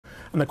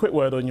And a quick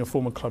word on your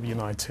former club,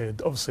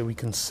 United. Obviously, we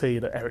can see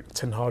that Erik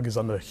ten Hag is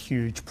under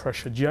huge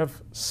pressure. Do you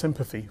have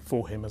sympathy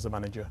for him as a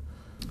manager?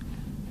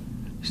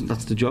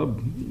 That's the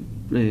job.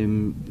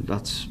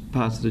 That's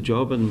part of the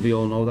job, and we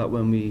all know that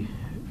when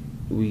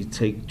we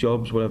take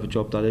jobs, whatever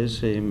job that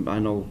is. I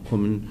know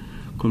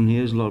coming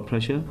here is a lot of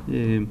pressure,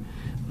 and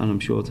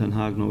I'm sure Ten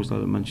Hag knows that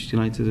at Manchester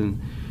United.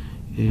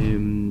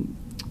 And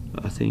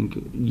I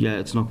think, yeah,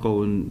 it's not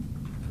going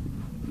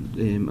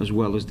as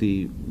well as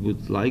they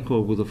would like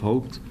or would have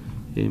hoped.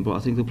 But I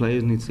think the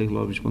players need to take a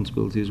lot of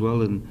responsibility as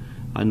well. And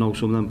I know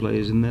some of them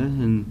players in there,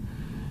 and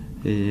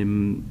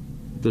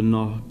they're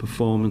not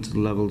performing to the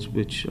levels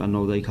which I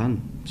know they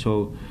can.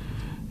 So,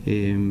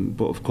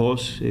 but of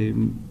course,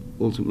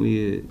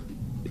 ultimately,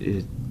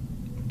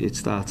 it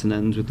starts and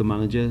ends with the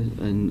manager,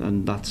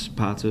 and that's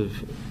part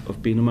of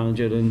being a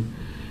manager. And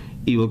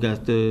he will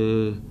get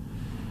the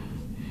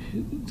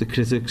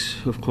critics,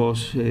 of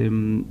course,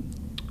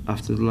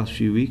 after the last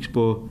few weeks.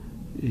 But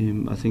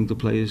I think the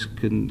players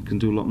can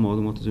do a lot more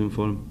than what they're doing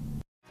for him.